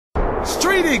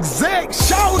Street exec,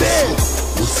 shout it.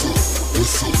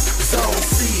 Wassup? Zone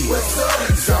C, what's up?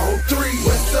 Zone 3,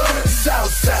 what's up?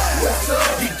 Southside, what's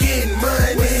up? You getting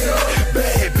money, what's up?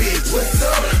 Bad bitch, what's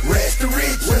up? Rest the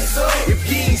rich, what's up? If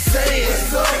you ain't saying,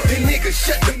 what's up? Then nigga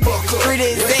shut the fuck up. Street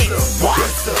exec, what?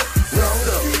 What's up? What's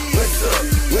up? What's up?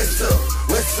 What's up?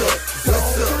 What's up?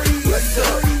 What's up? What's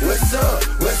up? What's up?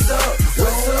 What's up?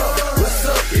 What's up? What's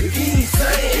up? If you ain't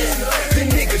saying, then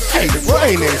nigga shut the fuck up.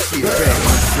 Bring that shit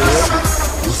back.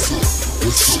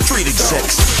 Street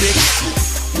execs, bitch.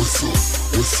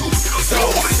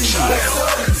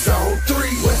 Zone 3,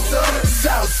 what's up?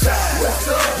 Southside, what's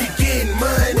up? You getting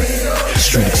money,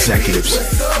 Street executives.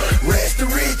 What's up? Rest the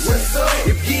rich, what's up?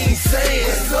 If you ain't saying,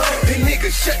 what's up? Then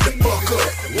nigga shut the fuck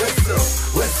up. What's up?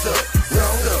 What's up?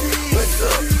 What's up? What's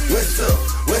up? What's up?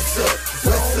 What's up?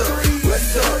 What's up?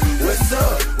 What's up? What's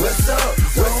up? What's up?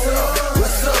 What's up?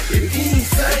 What's up? If you ain't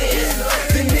saying,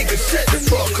 then nigga shut the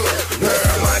fuck up.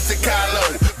 Monte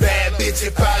Carlo, bad bitch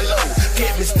and follow.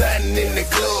 Get me standing in the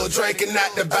club, drinking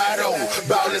out the bottle.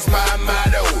 Ball is my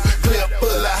motto, clip full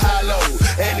of hollow,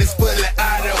 and it's full of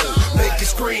auto. Make you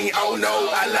scream, oh no,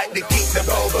 I like to kick the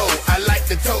bobo. I like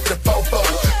to tote the fofo.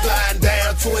 Flying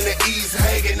down 20 East,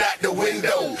 hanging out the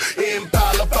window.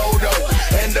 Impala photo,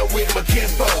 and I'm with my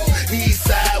kinfo. East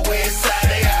side, west side,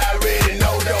 they already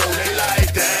know though. They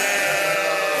like,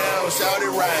 damn, shawty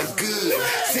ride good.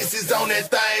 Sisters on that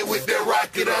thing with the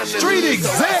rocket on the Street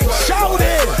exec, shout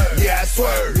it. Yeah, I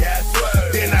swerve.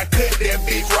 Then I cut that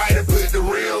bitch right and put the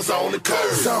rims on the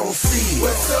curb. Zone C,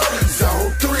 what's up?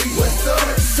 Zone 3, what's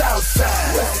up?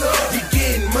 Southside, what's up? You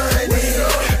getting money, what's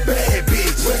up? Bad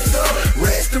bitch, what's up?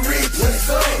 Rest the rich, what's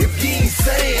up? If you ain't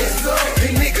saying, what's up?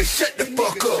 Then nigga shut the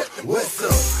fuck up. What's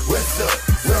up? What's up?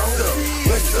 What's up?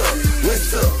 What's up?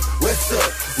 What's up? What's up?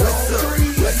 What's up?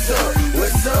 What's up?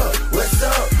 What's up? What's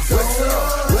up? What's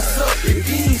up? What's up? If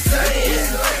you ain't saying,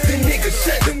 then nigga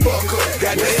shut the fuck up.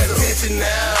 Got their attention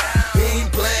now.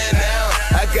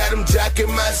 Jocking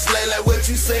my sleigh like what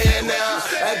you saying now.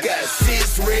 I got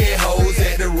 6 red hoes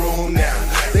at the room now.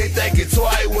 They think it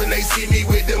twice when they see me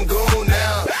with them goon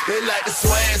now. They like the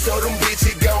swag, so them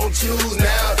bitches gon' choose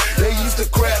now. They used to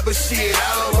crap, but shit,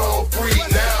 I'm on freak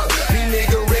now. These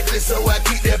nigga reckless, so I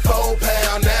keep that 4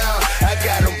 pound now. I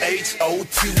got them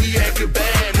H.O.T., we actin'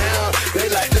 bad now. They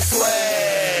like the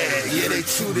swag, yeah, they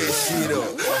chew that shit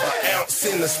up. An ounce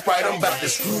in the Sprite, I'm about to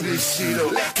screw this shit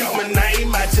up. Keep my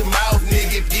name out your mouth, nigga.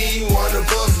 If you ain't one of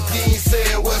us, if you ain't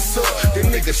saying what's up, then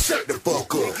nigga shut the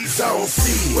fuck up. Zone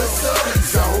C, what's up?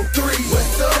 Zone 3,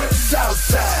 what's up?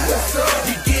 Southside, what's up?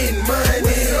 You getting money,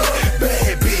 what's up?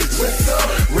 Bad bitch, what's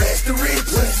up? Rest the rich,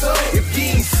 what's up? If you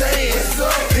ain't saying, what's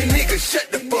up? Then nigga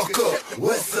shut the fuck up.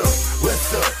 What's up?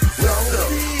 What's up? What's up?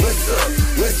 What's up?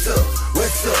 What's up?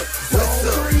 What's up? What's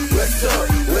up? What's up?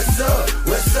 What's up?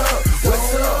 What's up?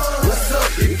 What's up? What's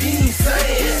up? If you ain't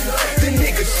saying, then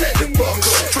nigga shut the fuck up.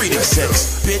 Street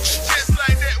execs, bitch. Just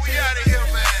like that, we out of here,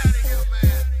 man.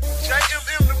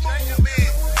 JMM the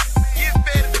movement. Get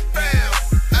better to fam.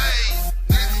 Hey,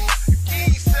 you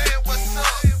ain't saying what's up.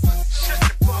 Shut the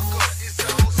fuck up. It's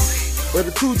on C. But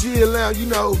the 2G allowed, you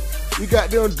know, we got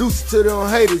them deuces to them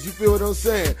haters, you feel what I'm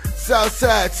saying?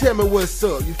 Southside, tell me what's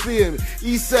up, you feel me?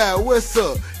 Eastside, what's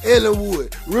up?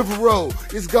 Ellenwood, River Road,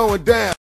 it's going down.